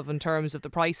have in terms of the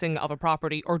pricing of a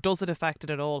property, or does it affect it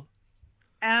at all?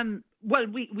 Well,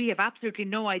 we have absolutely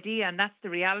no idea, and that's the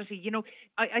reality.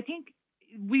 I think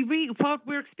what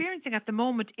we're experiencing at the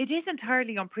moment, it is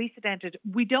entirely unprecedented.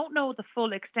 We don't know the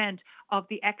full extent of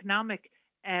the economic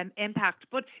impact,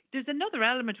 but there's another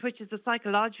element, which is the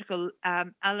psychological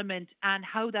element, and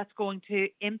how that's going to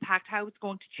impact, how it's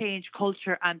going to change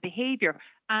culture and behaviour,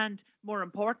 and more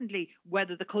importantly,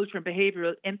 whether the culture and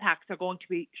behavioural impacts are going to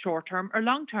be short-term or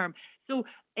long-term. So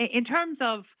in terms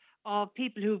of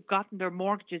people who've gotten their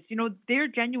mortgages, they're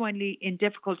genuinely in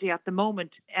difficulty at the moment.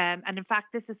 And in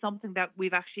fact, this is something that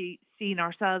we've actually seen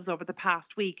ourselves over the past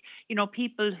week.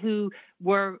 People who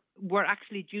were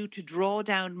actually due to draw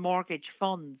down mortgage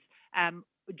funds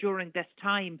during this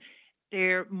time,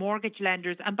 their mortgage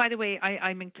lenders, and by the way,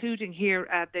 I'm including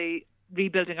here the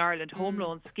Rebuilding Ireland Home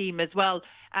Loan Scheme as well.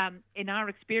 In our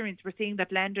experience, we're seeing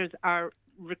that lenders are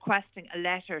requesting a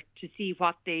letter to see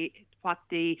what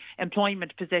the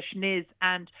employment position is,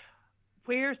 and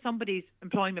where somebody's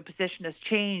employment position has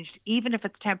changed, even if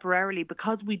it's temporarily,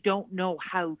 because we don't know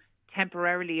how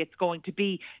temporarily it's going to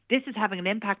be. This is having an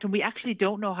impact, and we actually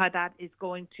don't know how that is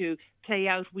going to play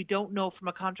out. We don't know from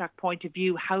a contract point of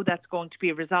view how that's going to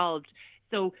be resolved.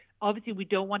 So obviously we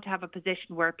don't want to have a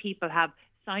position where people have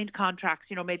signed contracts,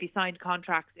 maybe signed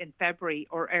contracts in February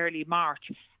or early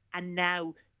March, and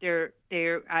now they're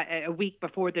a week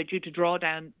before they're due to draw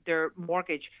down their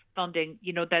mortgage funding,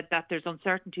 that there's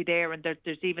uncertainty there, and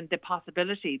there's even the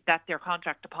possibility that their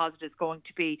contract deposit is going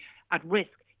to be at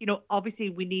risk. Obviously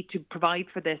we need to provide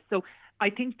for this. So I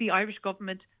think the Irish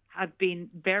government have been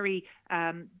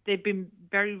they've been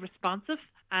very responsive,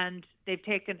 and they've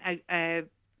taken a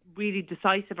really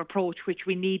decisive approach, which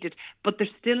we needed. But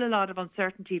there's still a lot of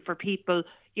uncertainty for people,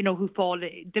 who fall,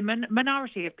 the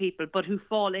minority of people, but who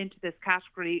fall into this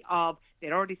category of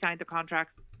they'd already signed the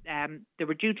contract, they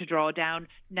were due to draw down,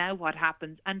 now what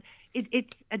happens? And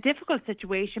it's a difficult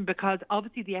situation, because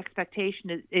obviously the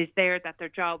expectation is there that their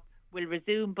job will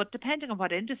resume, but depending on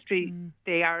what industry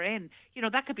they are in,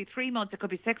 that could be 3 months, it could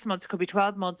be 6 months, it could be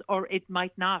 12 months, or it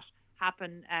might not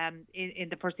happen in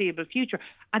the foreseeable future.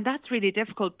 And that's really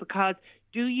difficult, because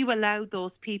do you allow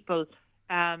those people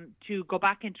to go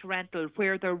back into rental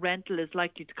where their rental is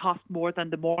likely to cost more than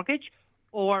the mortgage?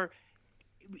 Or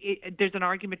there's an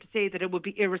argument to say that it would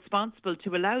be irresponsible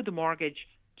to allow the mortgage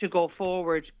to go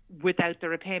forward without the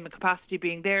repayment capacity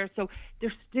being there. So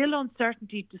there's still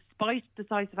uncertainty despite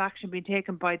decisive action being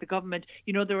taken by the government.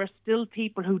 There are still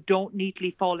people who don't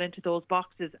neatly fall into those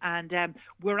boxes, and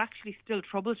we're actually still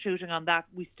troubleshooting on that.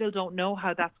 We still don't know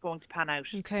how that's going to pan out.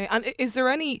 Okay, and is there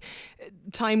any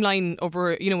timeline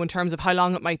over, in terms of how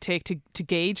long it might take to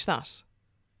gauge that?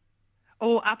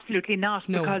 Oh, absolutely not.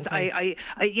 No, because okay.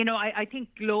 I think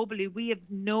globally we have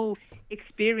no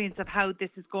experience of how this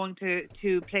is going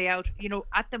to play out.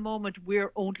 At the moment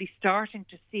we're only starting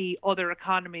to see other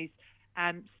economies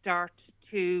start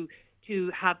to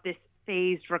have this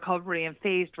phased recovery and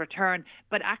phased return.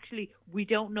 But actually we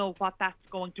don't know what that's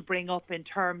going to bring up in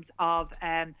terms of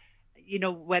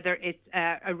whether it's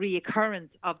a reoccurrence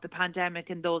of the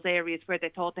pandemic in those areas where they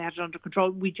thought they had it under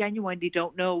control. We genuinely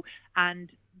don't know.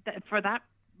 And for that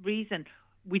reason,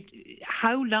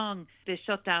 how long the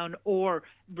shutdown or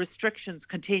restrictions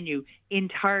continue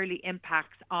entirely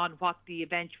impacts on what the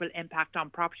eventual impact on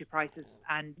property prices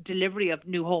and delivery of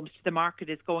new homes to the market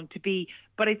is going to be.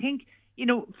 But I think,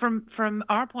 from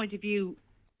our point of view,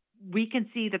 we can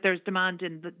see that there's demand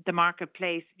in the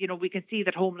marketplace. We can see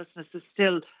that homelessness is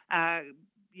still,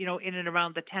 in and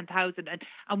around the 10,000.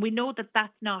 And we know that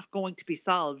that's not going to be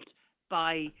solved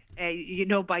by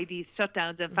these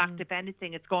shutdowns. In fact, if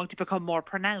anything, it's going to become more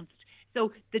pronounced.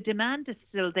 So the demand is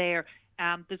still there.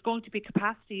 There's going to be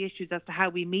capacity issues as to how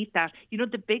we meet that.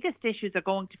 The biggest issues are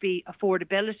going to be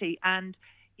affordability. And,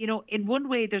 in one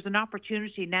way, there's an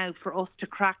opportunity now for us to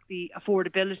crack the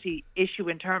affordability issue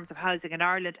in terms of housing in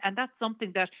Ireland. And that's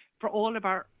something that for all of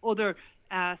our other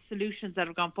solutions that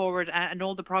have gone forward and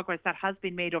all the progress that has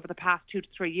been made over the past 2 to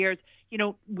 3 years,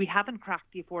 we haven't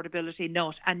cracked the affordability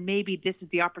nut. And maybe this is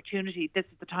the opportunity. This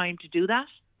is the time to do that.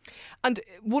 And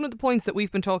one of the points that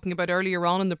we've been talking about earlier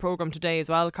on in the programme today as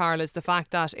well, Carl, is the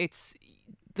fact that it's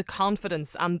the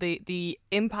confidence and the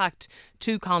impact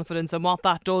to confidence and what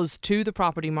that does to the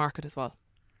property market as well.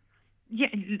 Yeah,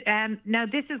 now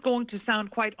this is going to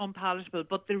sound quite unpalatable,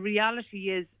 but the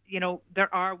reality is,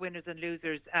 there are winners and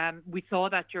losers. We saw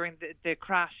that during the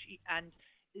crash, and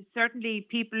certainly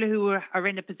people who are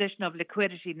in a position of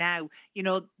liquidity now,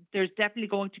 there's definitely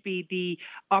going to be the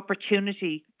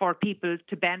opportunity for people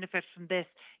to benefit from this.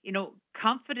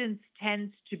 Confidence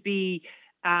tends to be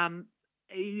a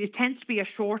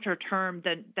shorter term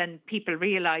than people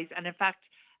realise. And in fact,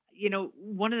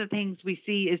 one of the things we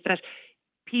see is that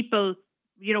people,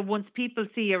 once people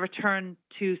see a return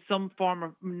to some form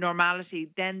of normality,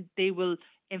 then they will,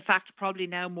 in fact, probably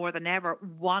now more than ever,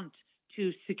 want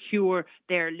to secure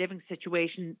their living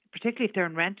situation, particularly if they're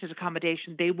in rented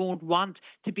accommodation. They won't want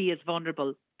to be as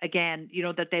vulnerable again,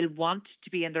 that they'll want to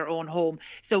be in their own home.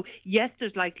 So yes,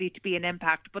 there's likely to be an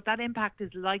impact, but that impact is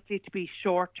likely to be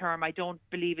short term. I don't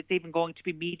believe it's even going to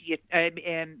be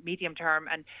medium term.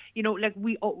 And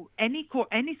any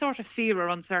sort of fear or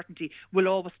uncertainty will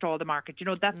always stall the market.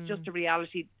 That's just a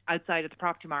reality outside of the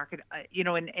property market.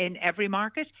 In every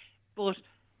market, but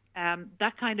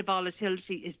that kind of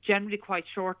volatility is generally quite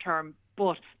short term.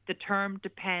 But the term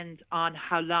depends on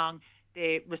how long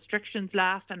the restrictions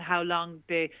last and how long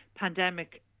the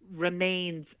pandemic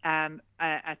remains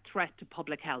a threat to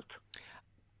public health.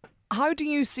 How do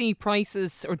you see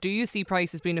prices, or do you see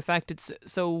prices being affected,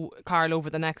 so Carl, over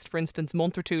the next, for instance,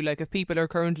 month or two, like if people are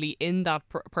currently in that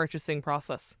purchasing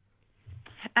process?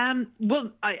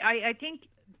 Well, I think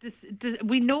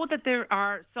we know that there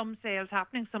are some sales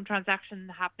happening, some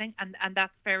transactions happening, and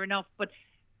that's fair enough. But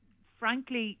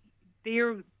frankly,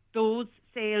 those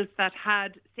sales that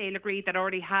had sale agreed, that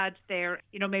already had their,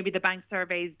 maybe the bank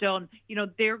surveys done,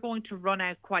 they're going to run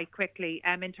out quite quickly.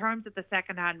 In terms of the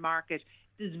second-hand market,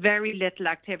 there's very little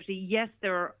activity. Yes,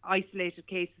 there are isolated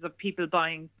cases of people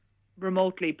buying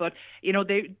remotely, but,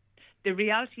 the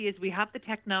reality is we have the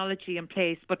technology in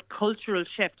place, but cultural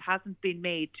shift hasn't been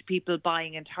made to people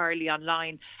buying entirely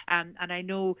online. And I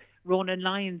know Ronan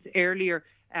Lyons earlier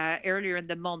in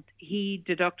the month, he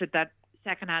deducted that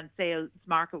second-hand sales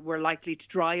market were likely to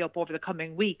dry up over the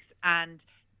coming weeks, and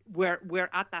we're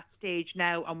at that stage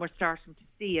now, and we're starting to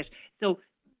see it. So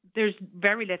there's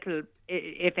very little,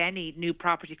 if any, new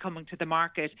property coming to the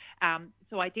market.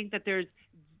 So I think that there's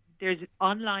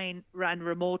online and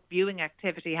remote viewing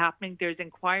activity happening. There's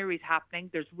inquiries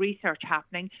happening. There's research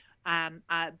happening.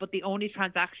 But the only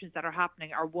transactions that are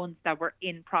happening are ones that were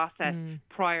in process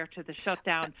prior to the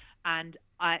shutdown. And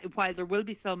while there will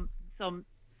be some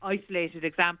isolated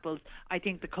examples, I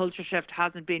think the culture shift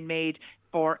hasn't been made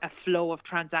for a flow of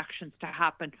transactions to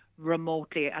happen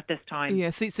remotely at this time. Yeah,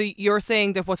 so you're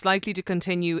saying that what's likely to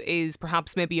continue is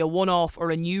perhaps maybe a one-off or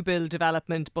a new build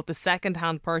development, but the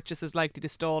second-hand purchase is likely to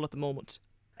stall at the moment.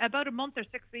 About a month or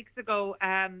 6 weeks ago,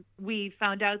 we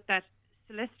found out that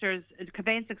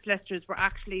conveyancing solicitors were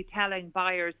actually telling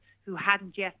buyers who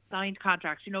hadn't yet signed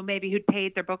contracts, maybe who'd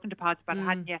paid their booking deposit but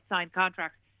hadn't yet signed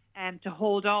contracts, to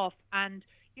hold off. And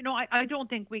I don't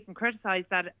think we can criticise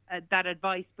that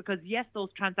advice, because yes,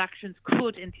 those transactions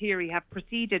could, in theory, have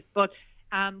proceeded. But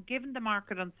given the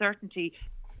market uncertainty,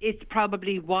 it's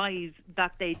probably wise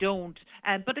that they don't.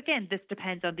 But again, this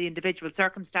depends on the individual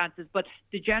circumstances. But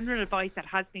the general advice that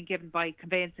has been given by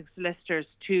conveyancing solicitors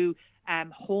to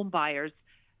home buyers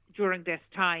during this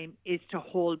time is to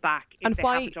hold back if they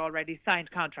haven't already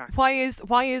signed contracts. Why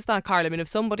is that, Carl? I mean, if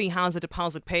somebody has a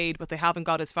deposit paid but they haven't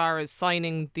got as far as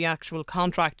signing the actual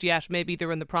contract yet, maybe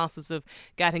they're in the process of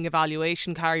getting a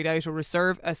valuation carried out or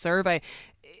a survey,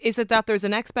 is it that there's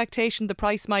an expectation the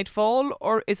price might fall,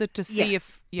 or is it to see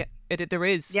if there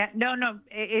is? Yeah, no,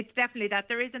 it's definitely that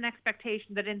there is an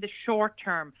expectation that in the short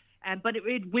term But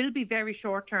it will be very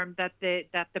short term that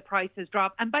the prices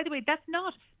drop. And by the way, that's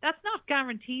not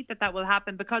guaranteed that will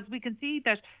happen, because we can see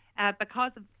that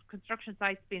because of construction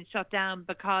sites being shut down,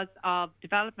 because of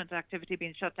development activity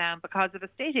being shut down, because of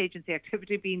estate agency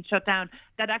activity being shut down,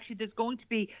 that actually there's going to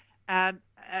be a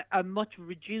much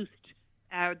reduced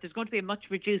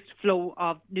flow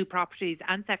of new properties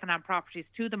and second-hand properties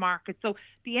to the market. So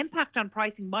the impact on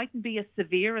pricing mightn't be as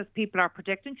severe as people are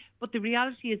predicting, but the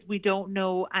reality is we don't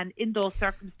know, and in those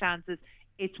circumstances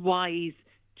it's wise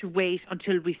to wait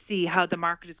until we see how the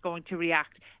market is going to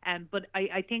react. But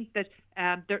I think that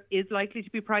there is likely to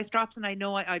be price drops, and I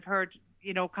know I've heard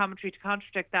commentary to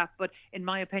contradict that, but in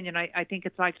my opinion, I think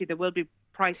it's likely there will be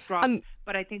price drops,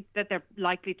 but I think that they're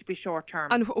likely to be short term.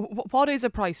 And what is a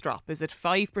price drop? Is it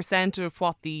 5% of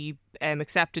what the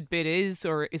accepted bid is,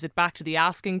 or is it back to the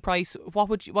asking price?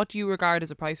 What do you regard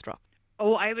as a price drop?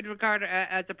 Oh, I would regard it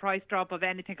as a price drop of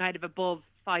anything kind of above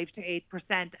 5 to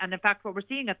 8%. And in fact, what we're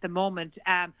seeing at the moment,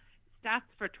 stats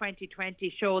for 2020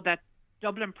 show that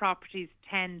Dublin properties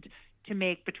tend to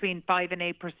make between 5 and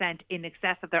 8% in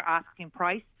excess of their asking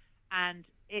price. And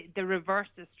the reverse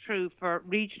is true for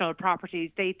regional properties.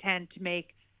 They tend to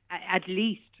make at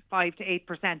least 5 to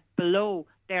 8% below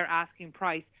their asking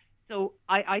price. So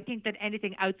I think that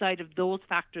anything outside of those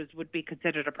factors would be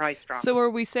considered a price drop. So are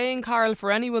we saying, Carl,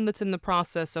 for anyone that's in the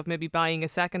process of maybe buying a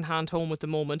second-hand home at the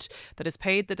moment, that has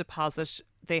paid the deposit,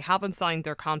 they haven't signed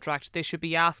their contract, they should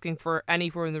be asking for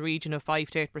anywhere in the region of 5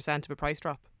 to 8% of a price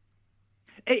drop?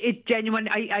 It genuine.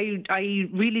 I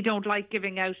really don't like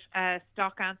giving out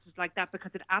stock answers like that,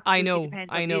 because it absolutely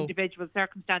depends on the individual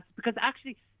circumstances. Because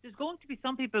actually, there's going to be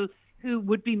some people who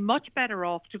would be much better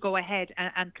off to go ahead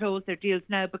and close their deals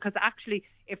now, because actually,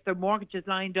 if their mortgage is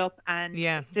lined up and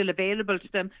still available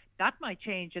to them, that might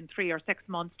change in 3 or 6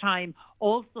 months' time.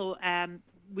 Also,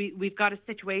 we've got a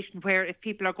situation where if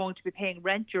people are going to be paying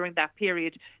rent during that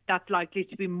period, that's likely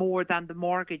to be more than the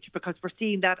mortgage, because we're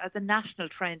seeing that as a national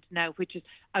trend now, which is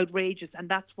outrageous. And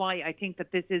that's why I think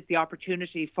that this is the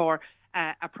opportunity for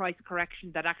a price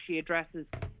correction that actually addresses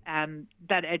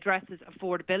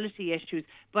affordability issues.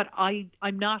 But I'm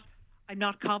not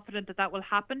confident that will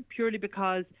happen, purely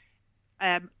because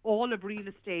all of real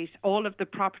estate, all of the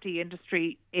property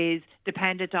industry is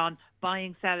dependent on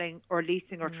buying, selling or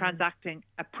leasing or transacting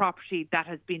a property that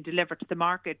has been delivered to the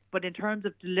market. But in terms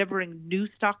of delivering new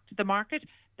stock to the market,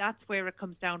 that's where it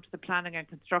comes down to the planning and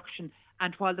construction.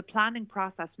 And while the planning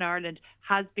process in Ireland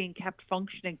has been kept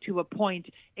functioning to a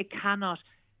point, it cannot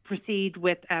proceed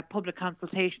with public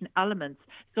consultation elements.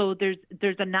 So there's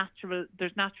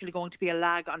naturally going to be a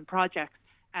lag on projects,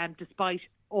 despite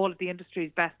all of the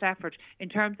industry's best effort. In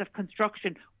terms of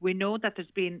construction, we know that there's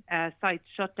been sites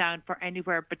shut down for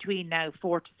anywhere between now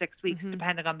 4 to 6 weeks,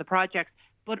 depending on the projects.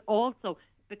 But also,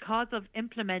 because of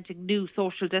implementing new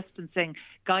social distancing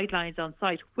guidelines on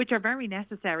site, which are very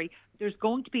necessary, there's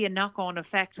going to be a knock-on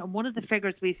effect. And one of the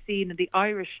figures we've seen in the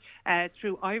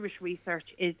through Irish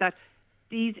research is that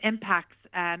these impacts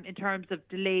in terms of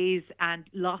delays and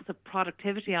loss of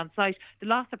productivity on site, the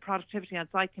loss of productivity on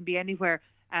site can be anywhere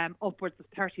upwards of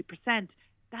 30%.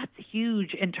 That's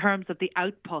huge in terms of the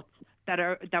outputs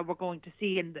that we're going to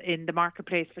see in the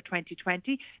marketplace for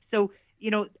 2020. So,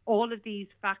 all of these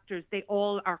factors, they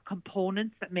all are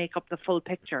components that make up the full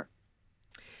picture.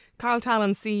 Carl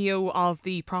Tallon, CEO of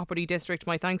the Property District,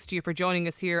 my thanks to you for joining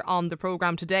us here on the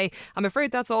programme today. I'm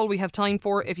afraid that's all we have time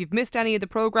for. If you've missed any of the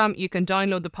programme, you can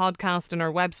download the podcast on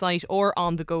our website or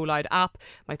on the Go Loud app.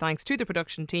 My thanks to the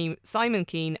production team, Simon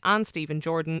Keane and Stephen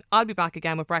Jordan. I'll be back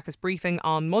again with Breakfast Briefing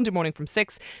on Monday morning from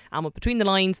 6 and with Between the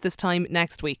Lines this time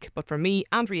next week. But from me,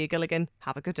 Andrea Gilligan,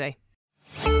 have a good day.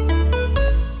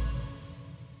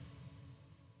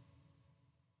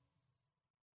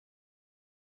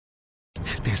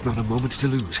 There's not a moment to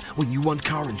lose when you want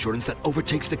car insurance that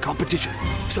overtakes the competition.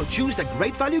 So choose the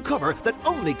great value cover that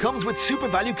only comes with Super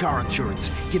Value Car Insurance,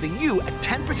 giving you a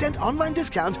 10% online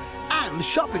discount and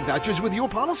shopping vouchers with your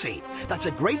policy. That's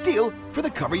a great deal for the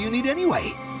cover you need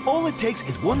anyway. All it takes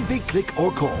is one big click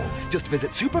or call. Just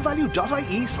visit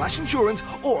supervalue.ie/insurance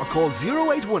or call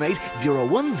 0818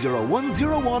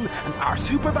 010101 and our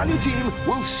Super Value team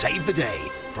will save the day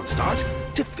from start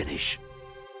to finish.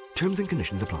 Terms and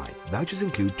conditions apply. Vouchers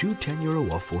include two €10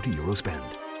 off €40 spend.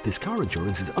 This car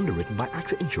insurance is underwritten by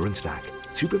AXA Insurance DAC.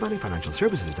 Super Value Financial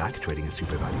Services DAC, trading as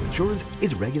Super Value Insurance,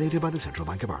 is regulated by the Central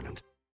Bank of Ireland.